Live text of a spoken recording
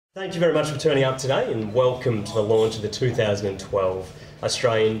Thank you very much for turning up today and welcome to the launch of the 2012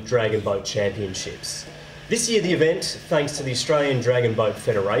 Australian Dragon Boat Championships. This year the event, thanks to the Australian Dragon Boat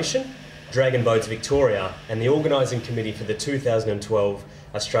Federation, Dragon Boats Victoria and the organising committee for the 2012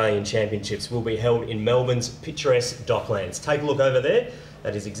 Australian Championships, will be held in Melbourne's picturesque Docklands. Take a look over there,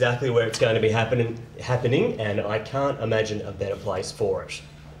 that is exactly where it's going to be happening and I can't imagine a better place for it.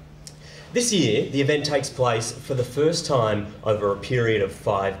 This year, the event takes place for the first time over a period of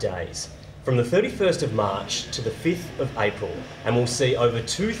 5 days, from the 31st of March to the 5th of April, and we'll see over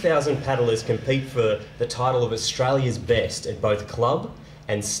 2,000 paddlers compete for the title of Australia's best at both club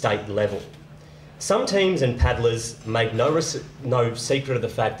and state level. Some teams and paddlers make no secret of the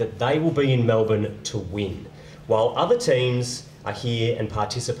fact that they will be in Melbourne to win, while other teams are here and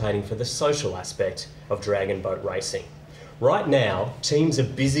participating for the social aspect of dragon boat racing. Right now, teams are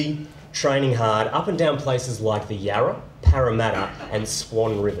busy training hard up and down places like the Yarra, Parramatta and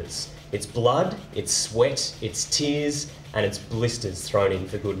Swan rivers. It's blood, it's sweat, it's tears and it's blisters thrown in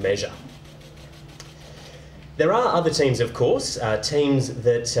for good measure. There are other teams, of course, teams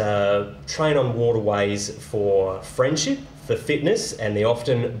that train on waterways for friendship, for fitness, and they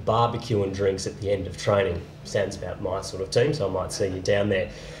often barbecue and drinks at the end of training. Sounds about my sort of team, so I might see you down there.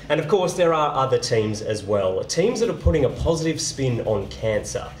 And of course there are other teams as well, teams that are putting a positive spin on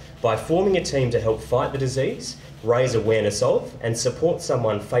cancer by forming a team to help fight the disease, raise awareness of, and support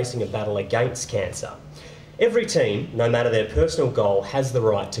someone facing a battle against cancer. Every team, no matter their personal goal, has the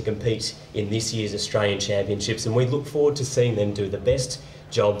right to compete in this year's Australian Championships, and we look forward to seeing them do the best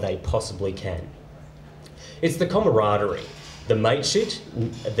job they possibly can. It's the camaraderie, the mateship,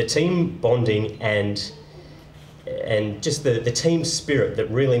 the team bonding, and just the team spirit that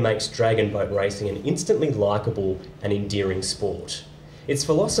really makes dragon boat racing an instantly likeable and endearing sport. Its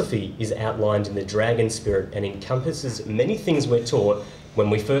philosophy is outlined in the dragon spirit and encompasses many things we're taught when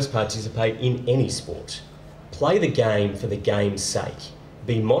we first participate in any sport. Play the game for the game's sake.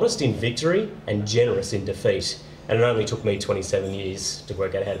 Be modest in victory and generous in defeat. And it only took me 27 years to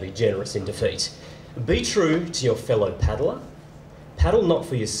work out how to be generous in defeat. Be true to your fellow paddler. Paddle not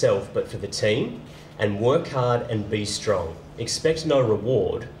for yourself but for the team. And work hard and be strong. Expect no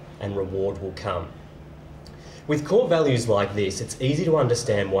reward and reward will come. With core values like this, it's easy to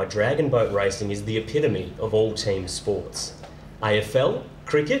understand why dragon boat racing is the epitome of all team sports. AFL,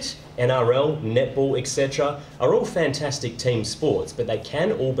 cricket, NRL, netball, etc. are all fantastic team sports, but they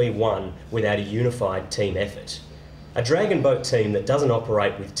can all be won without a unified team effort. A dragon boat team that doesn't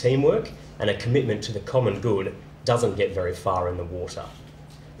operate with teamwork and a commitment to the common good doesn't get very far in the water.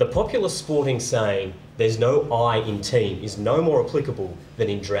 The popular sporting saying, "there's no I in team," is no more applicable than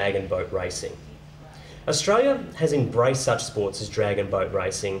in dragon boat racing. Australia has embraced such sports as dragon boat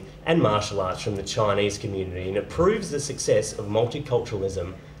racing and martial arts from the Chinese community, and it proves the success of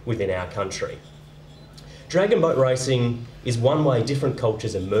multiculturalism within our country. Dragon boat racing is one way different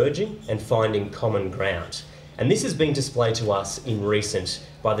cultures are merging and finding common ground, and this has been displayed to us in recent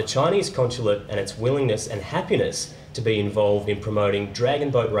by the Chinese consulate and its willingness and happiness to be involved in promoting dragon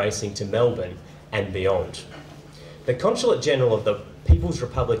boat racing to Melbourne and beyond. The Consulate General of the People's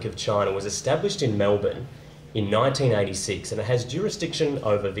Republic of China was established in Melbourne in 1986 and it has jurisdiction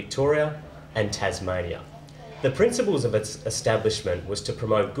over Victoria and Tasmania. The principles of its establishment was to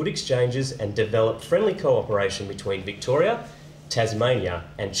promote good exchanges and develop friendly cooperation between Victoria, Tasmania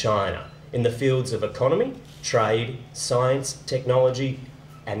and China in the fields of economy, trade, science, technology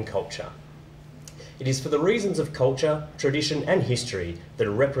and culture. It is for the reasons of culture, tradition and history that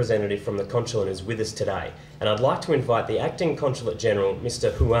a representative from the consulate is with us today, and I'd like to invite the Acting Consulate General,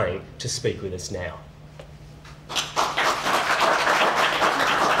 Mr. Huang, to speak with us now.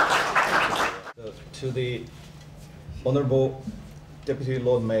 To the Honourable Deputy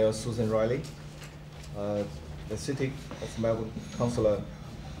Lord Mayor Susan Riley, the City of Melbourne Councillor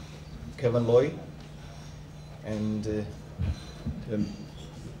Kevin Loy, and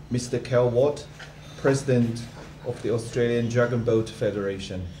Mr. Cal Watt, President of the Australian Dragon Boat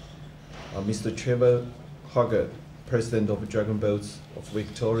Federation, Mr. Trevor Hoggett, President of Dragon Boats of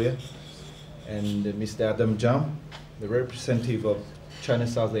Victoria, and Mr. Adam Zhang, the representative of China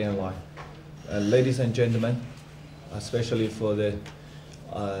Southern Line. Ladies and gentlemen, especially for the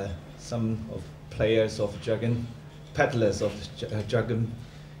some of players of Dragon, paddlers of the Dragon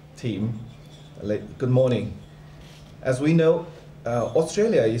team, good morning. As we know,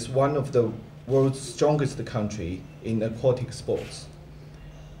 Australia is one of the world's strongest country in aquatic sports.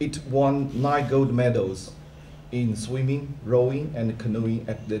 It won 9 gold medals in swimming, rowing and canoeing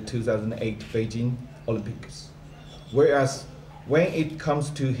at the 2008 Beijing Olympics. Whereas when it comes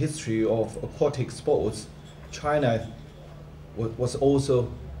to history of aquatic sports, China was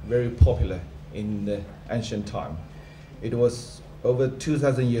also very popular in the ancient time. It was over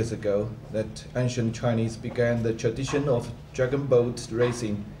 2,000 years ago that ancient Chinese began the tradition of dragon boat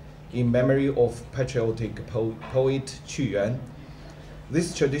racing in memory of patriotic poet Qu Yuan.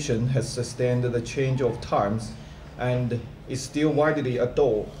 This tradition has sustained the change of times and is still widely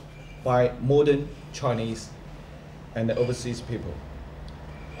adored by modern Chinese and overseas people.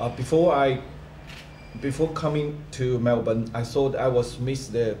 Before coming to Melbourne, I thought I was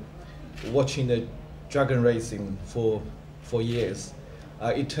missed watching the dragon racing for years.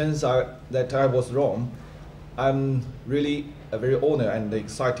 It turns out that I was wrong. I'm really very honored and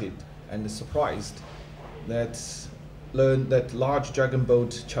excited and surprised that learned that large dragon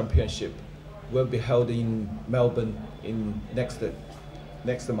boat championship will be held in Melbourne in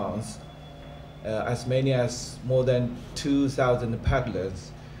next month. As many as more than 2,000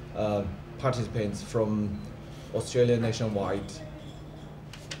 paddlers, participants from Australia nationwide.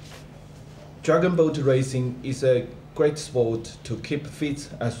 Dragon boat racing is a great sport to keep fit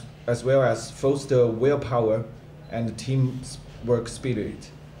as well as foster willpower and teamwork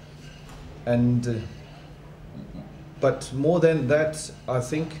spirit. But more than that, I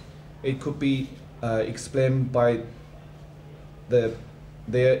think it could be explained by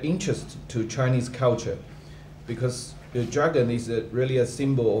their interest to Chinese culture, because the dragon is really a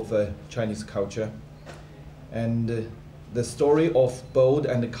symbol of Chinese culture. And the story of bold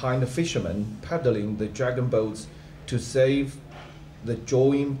and kind fishermen paddling the dragon boats to save the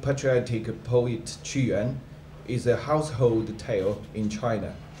joying patriotic poet Qu Yuan is a household tale in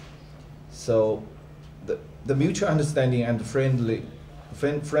China. So the mutual understanding and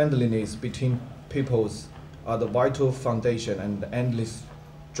friendliness between peoples are the vital foundation and endless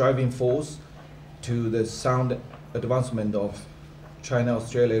driving force to the sound advancement of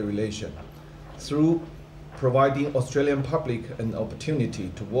China-Australia relation. Through providing Australian public an opportunity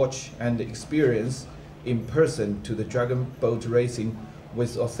to watch and experience in person to the dragon boat racing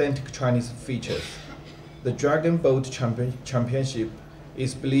with authentic Chinese features, the Dragon Boat Championship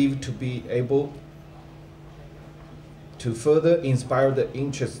is believed to be able to further inspire the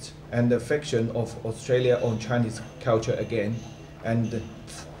interest and affection of Australia on Chinese culture again, and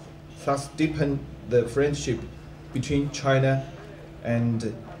thus deepen the friendship between China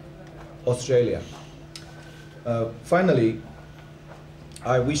and Australia. Finally,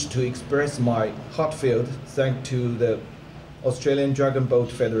 I wish to express my heartfelt thanks to the Australian Dragon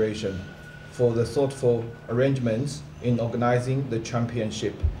Boat Federation for the thoughtful arrangements in organizing the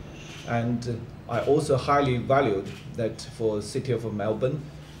championship. And I also highly valued that for the City of Melbourne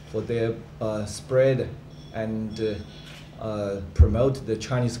for their spread and promote the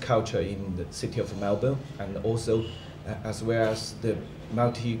Chinese culture in the City of Melbourne, and also as well as the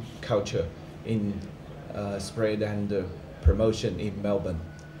multicultural in spread and promotion in Melbourne.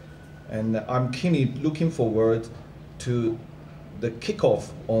 And I'm keenly looking forward to the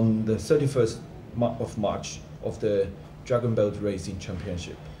kickoff on the 31st of March of the Dragon Boat Racing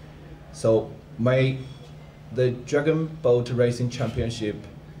Championship. So may the Dragon Boat Racing Championship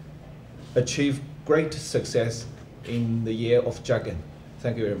achieve great success in the year of Dragon.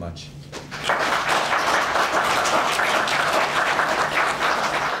 Thank you very much.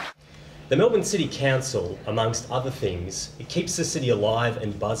 The Melbourne City Council, amongst other things, it keeps the city alive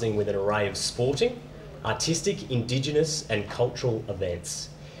and buzzing with an array of sporting, artistic, Indigenous and cultural events.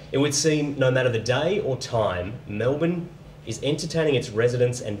 It would seem no matter the day or time, Melbourne is entertaining its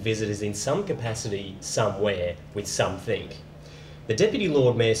residents and visitors in some capacity, somewhere, with something. The Deputy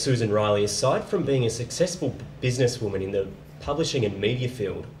Lord Mayor Susan Riley, aside from being a successful businesswoman in the publishing and media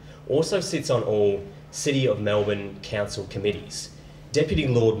field, also sits on all City of Melbourne Council committees. Deputy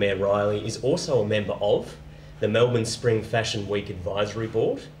Lord Mayor Riley is also a member of the Melbourne Spring Fashion Week Advisory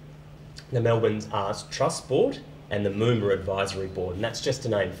Board, the Melbourne Arts Trust Board, and the Moomba Advisory Board, and that's just to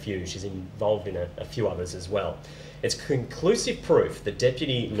name a few. She's involved in a few others as well. It's conclusive proof that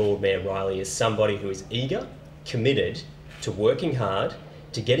Deputy Lord Mayor Riley is somebody who is eager, committed to working hard,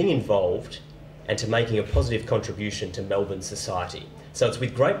 to getting involved, and to making a positive contribution to Melbourne society. So it's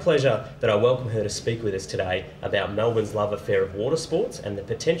with great pleasure that I welcome her to speak with us today about Melbourne's love affair of water sports and the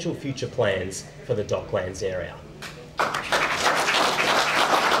potential future plans for the Docklands area.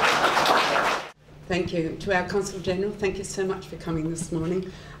 Thank you. To our Consul General, thank you so much for coming this morning.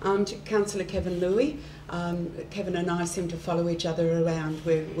 To Councillor Kevin Louis, Kevin and I seem to follow each other around.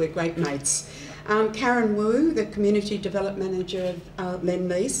 We're great mates. Karen Wu, the Community Development Manager of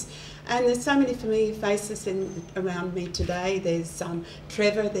Lend-Lease. And there's so many familiar faces around me today. There's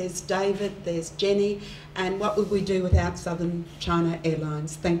Trevor, there's David, there's Jenny, and what would we do without Southern China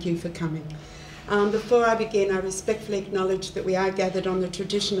Airlines? Thank you for coming. Before I begin, I respectfully acknowledge that we are gathered on the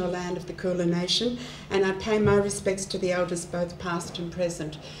traditional land of the Kulin Nation, and I pay my respects to the elders both past and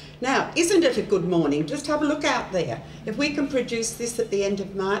present. Now, isn't it a good morning? Just have a look out there. If we can produce this at the end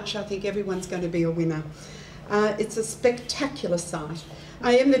of March, I think everyone's going to be a winner. It's a spectacular sight.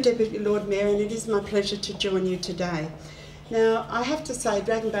 I am the Deputy Lord Mayor, and it is my pleasure to join you today. Now, I have to say,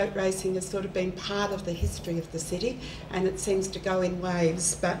 dragon boat racing has sort of been part of the history of the city, and it seems to go in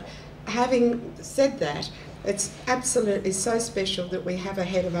waves. But having said that, it's absolutely so special that we have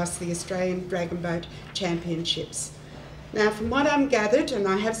ahead of us the Australian Dragon Boat Championships. Now, from what I'm gathered, and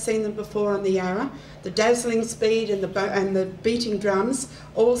I have seen them before on the Yarra, the dazzling speed and the beating drums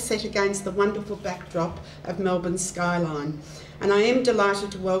all set against the wonderful backdrop of Melbourne's skyline. And I am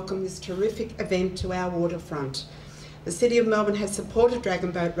delighted to welcome this terrific event to our waterfront. The City of Melbourne has supported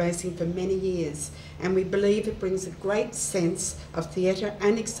dragon boat racing for many years, and we believe it brings a great sense of theatre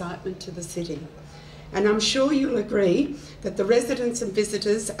and excitement to the city. And I'm sure you'll agree that the residents and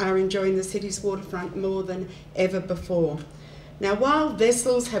visitors are enjoying the city's waterfront more than ever before. Now, while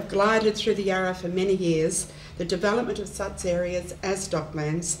vessels have glided through the Yarra for many years, the development of such areas as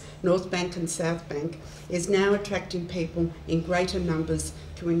Docklands, North Bank and South Bank is now attracting people in greater numbers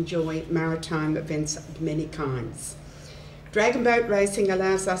to enjoy maritime events of many kinds. Dragon boat racing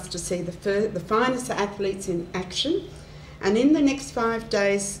allows us to see the finest athletes in action, and in the next 5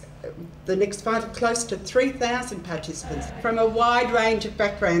 days, close to 3,000 participants from a wide range of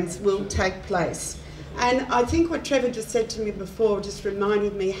backgrounds will take place. And I think what Trevor just said to me before just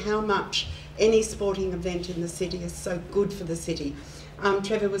reminded me how much any sporting event in the city is so good for the city.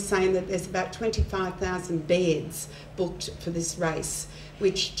 Trevor was saying that there's about 25,000 beds booked for this race,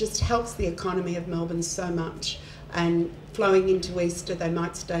 which just helps the economy of Melbourne so much. And flowing into Easter, they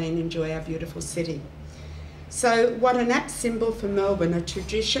might stay and enjoy our beautiful city. So what an apt symbol for Melbourne, a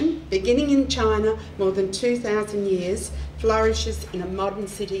tradition beginning in China more than 2,000 years, flourishes in a modern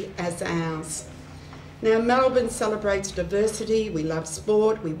city as ours. Now, Melbourne celebrates diversity, we love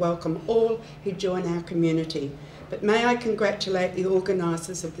sport, we welcome all who join our community. But may I congratulate the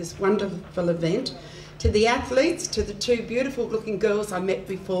organisers of this wonderful event, to the athletes, to the two beautiful looking girls I met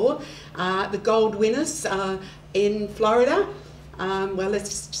before, the gold winners in Florida. Well,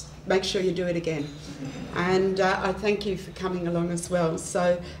 let's just make sure you do it again. And I thank you for coming along as well.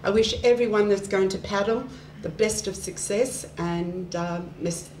 So I wish everyone that's going to paddle the best of success, and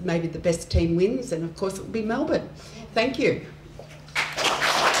maybe the best team wins, and of course it will be Melbourne. Thank you.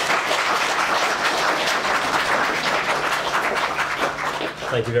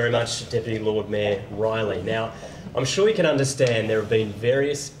 Thank you very much, Deputy Lord Mayor Riley. Now, I'm sure you can understand there have been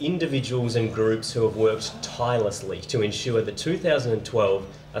various individuals and groups who have worked tirelessly to ensure the 2012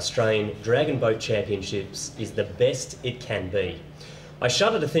 Australian Dragon Boat Championships is the best it can be. I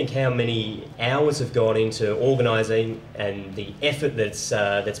shudder to think how many hours have gone into organising and the effort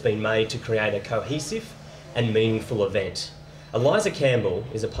that's been made to create a cohesive and meaningful event. Eliza Campbell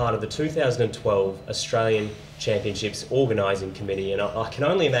is a part of the 2012 Australian Championships Organising Committee, and I can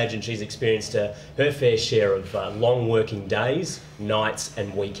only imagine she's experienced her fair share of long working days, nights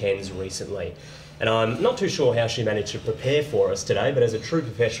and weekends recently. And I'm not too sure how she managed to prepare for us today, but as a true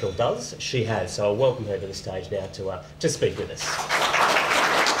professional does, she has. So I'll welcome her to the stage now to speak with us.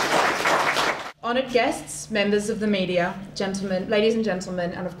 Honoured guests, members of the media, gentlemen, ladies and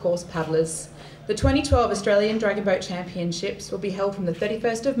gentlemen, and of course paddlers. The 2012 Australian Dragon Boat Championships will be held from the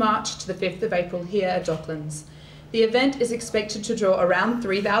 31st of March to the 5th of April here at Docklands. The event is expected to draw around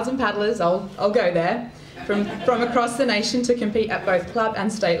 3,000 paddlers, I'll go there, from across the nation to compete at both club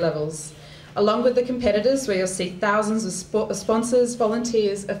and state levels. Along with the competitors, where you'll see thousands of sponsors,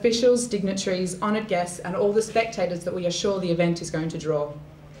 volunteers, officials, dignitaries, honoured guests, and all the spectators that we are sure the event is going to draw.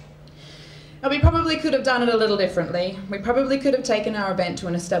 Now, we probably could have done it a little differently. We probably could have taken our event to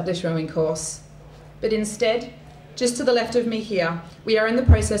an established rowing course. But instead, just to the left of me here, we are in the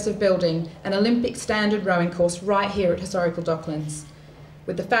process of building an Olympic standard rowing course right here at historical Docklands,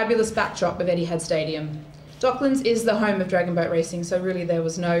 with the fabulous backdrop of Etihad Stadium. Docklands is the home of dragon boat racing, so really there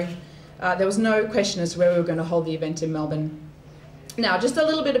was no question as to where we were going to hold the event in Melbourne. Now, just a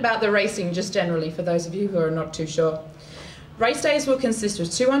little bit about the racing, just generally, for those of you who are not too sure. Race days will consist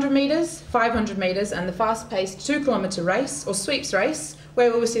of 200 metres, 500 metres, and the fast-paced 2-kilometre race, or sweeps race,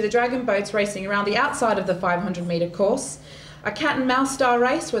 where we will see the dragon boats racing around the outside of the 500-metre course. A cat and mouse style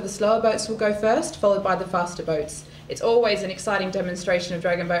race, where the slower boats will go first, followed by the faster boats. It's always an exciting demonstration of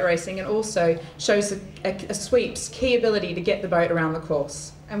dragon boat racing, and also shows a sweep's key ability to get the boat around the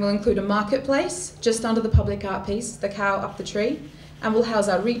course. And will include a marketplace just under the public art piece, the cow up the tree, and will house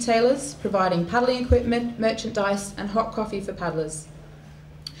our retailers, providing paddling equipment, merchandise and hot coffee for paddlers.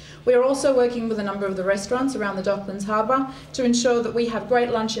 We are also working with a number of the restaurants around the Docklands Harbour to ensure that we have great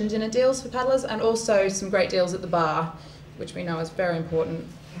lunch and dinner deals for paddlers and also some great deals at the bar, which we know is very important.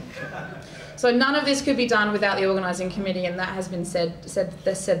 So none of this could be done without the organising committee, and that has been said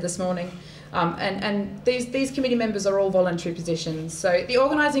this morning. And these committee members are all voluntary positions. So the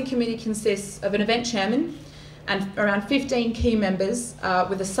organising committee consists of an event chairman and around 15 key members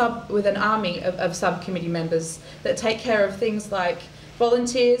with an army of subcommittee members that take care of things like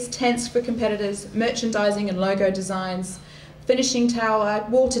volunteers, tents for competitors, merchandising and logo designs, finishing tower,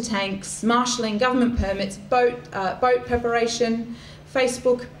 water tanks, marshalling, government permits, boat preparation,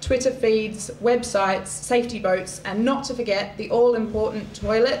 Facebook, Twitter feeds, websites, safety boats, and not to forget the all-important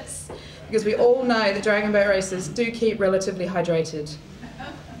toilets, because we all know that dragon boat racers do keep relatively hydrated.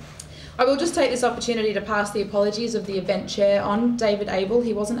 I will just take this opportunity to pass the apologies of the event chair on, David Abel.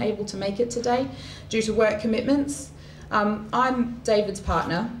 He wasn't able to make it today due to work commitments. I'm David's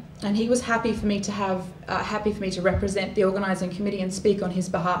partner, and he was happy for me to represent the organising committee and speak on his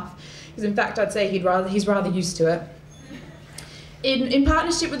behalf. Because in fact, I'd say he's rather used to it. In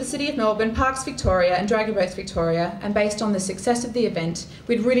partnership with the City of Melbourne, Parks Victoria and Dragon Boats Victoria, and based on the success of the event,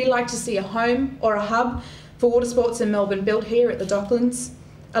 we'd really like to see a home or a hub for water sports in Melbourne built here at the Docklands,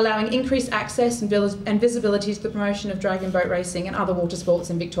 allowing increased access and visibility to the promotion of dragon boat racing and other water sports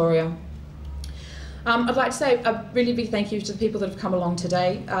in Victoria. I'd like to say a really big thank you to the people that have come along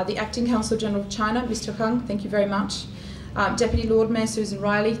today. The Acting Consul General of China, Mr. Kung, thank you very much. Deputy Lord Mayor Susan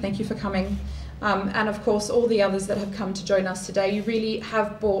Riley, thank you for coming. And of course all the others that have come to join us today. You really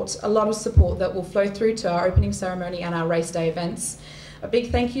have brought a lot of support that will flow through to our opening ceremony and our race day events. A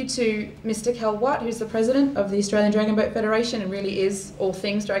big thank you to Mr. Kel Watt, who's the President of the Australian Dragon Boat Federation and really is all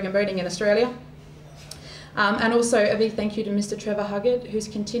things dragon boating in Australia. And also a big thank you to Mr. Trevor Huggard, whose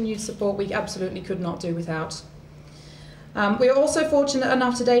continued support we absolutely could not do without. We are also fortunate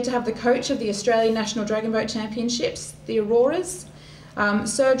enough today to have the coach of the Australian National Dragon Boat Championships, the Auroras,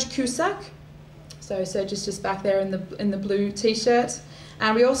 Serge Kussowski. So Serge is just back there in the blue t-shirt.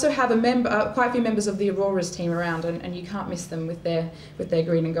 And we also have quite a few members of the Auroras team around, and you can't miss them with their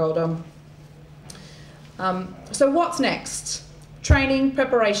green and gold on. So what's next? Training,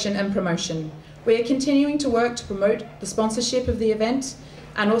 preparation and promotion. We are continuing to work to promote the sponsorship of the event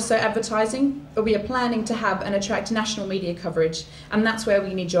and also advertising, but we are planning to have and attract national media coverage, and that's where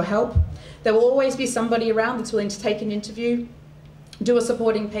we need your help. There will always be somebody around that's willing to take an interview, do a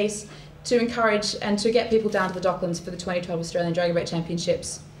supporting piece, to encourage and to get people down to the Docklands for the 2012 Australian Dragon Boat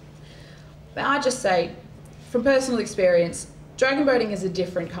Championships. But I just say, from personal experience, dragon boating is a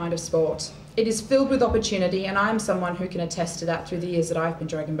different kind of sport. It is filled with opportunity, and I'm someone who can attest to that through the years that I've been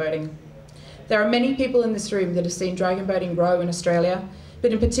dragon boating. There are many people in this room that have seen dragon boating grow in Australia,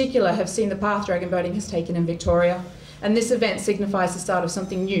 but in particular have seen the path dragon boating has taken in Victoria, and this event signifies the start of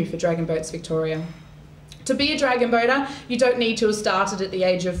something new for Dragon Boats Victoria. To be a dragon boater, you don't need to have started at the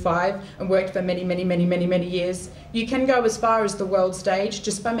age of 5 and worked for many years. You can go as far as the world stage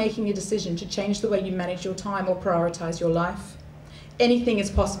just by making a decision to change the way you manage your time or prioritise your life. Anything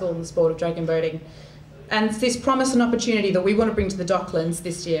is possible in the sport of dragon boating, and it's this promise and opportunity that we want to bring to the Docklands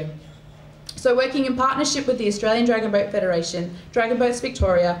this year. So working in partnership with the Australian Dragon Boat Federation, Dragon Boats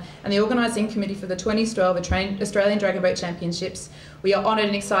Victoria and the organising committee for the 2012 Australian Dragon Boat Championships, we are honoured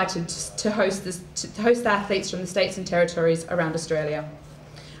and excited to host the athletes from the states and territories around Australia.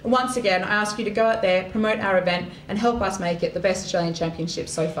 And once again, I ask you to go out there, promote our event and help us make it the best Australian Championship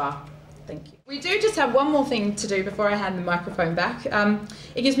so far. Thank you. We do just have one more thing to do before I hand the microphone back.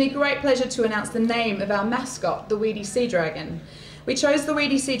 It gives me great pleasure to announce the name of our mascot, the Weedy Sea Dragon. We chose the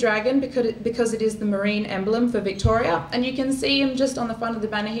Weedy Sea Dragon because it is the marine emblem for Victoria, and you can see him just on the front of the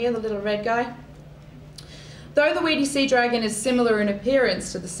banner here, the little red guy. Though the Weedy Sea Dragon is similar in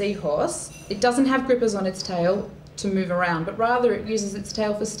appearance to the seahorse, it doesn't have grippers on its tail to move around, but rather it uses its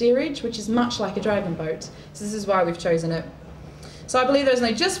tail for steerage, which is much like a dragon boat. So this is why we've chosen it. So I believe there's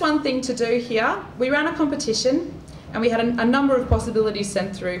only just one thing to do here. We ran a competition, and we had a number of possibilities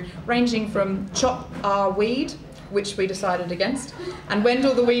sent through, ranging from Chop Our Weed, which we decided against, and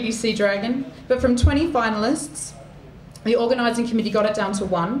Wendell the Weedy Sea Dragon. But from 20 finalists, the organising committee got it down to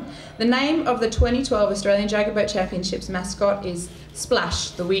 1. The name of the 2012 Australian Dragon Boat Championships mascot is Splash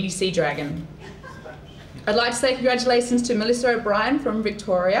the Weedy Sea Dragon. I'd like to say congratulations to Melissa O'Brien from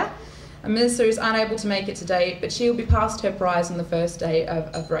Victoria. And Melissa is unable to make it today, but she will be passed her prize on the first day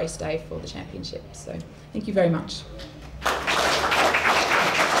of race day for the championship. So thank you very much.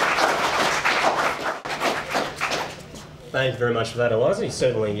 Thank you very much for that, Eliza. You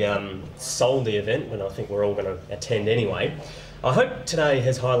certainly sold the event, and I think we're all going to attend anyway. I hope today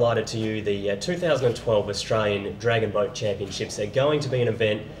has highlighted to you the 2012 Australian Dragon Boat Championships are going to be an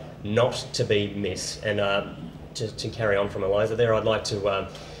event not to be missed. And to carry on from Eliza there, I'd like to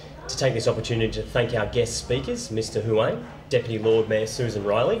take this opportunity to thank our guest speakers, Mr Huang, Deputy Lord Mayor Susan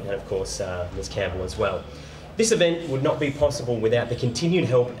Riley, and of course Ms Campbell as well. This event would not be possible without the continued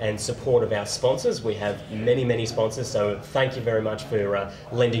help and support of our sponsors. We have many, many sponsors, so thank you very much for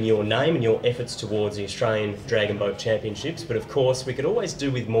lending your name and your efforts towards the Australian Dragon Boat Championships. But of course, we could always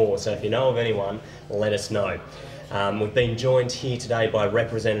do with more, so if you know of anyone, let us know. We've been joined here today by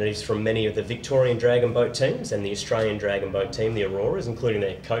representatives from many of the Victorian Dragon Boat teams and the Australian Dragon Boat team, the Auroras, including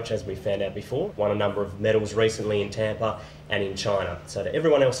their coach, as we found out before, won a number of medals recently in Tampa and in China. So to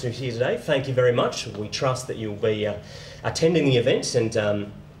everyone else who's here today, thank you very much. We trust that you'll be attending the event, and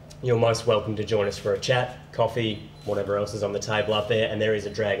you're most welcome to join us for a chat, coffee, whatever else is on the table up there, and there is a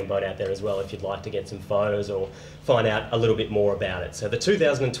dragon boat out there as well if you'd like to get some photos or find out a little bit more about it. So the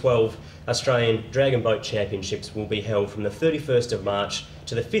 2012 Australian Dragon Boat Championships will be held from the 31st of March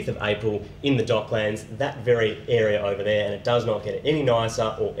to the 5th of April in the Docklands, that very area over there, and it does not get any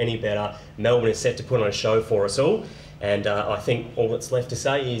nicer or any better. Melbourne is set to put on a show for us all, and I think all that's left to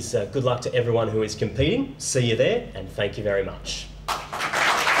say is good luck to everyone who is competing. See you there, and thank you very much.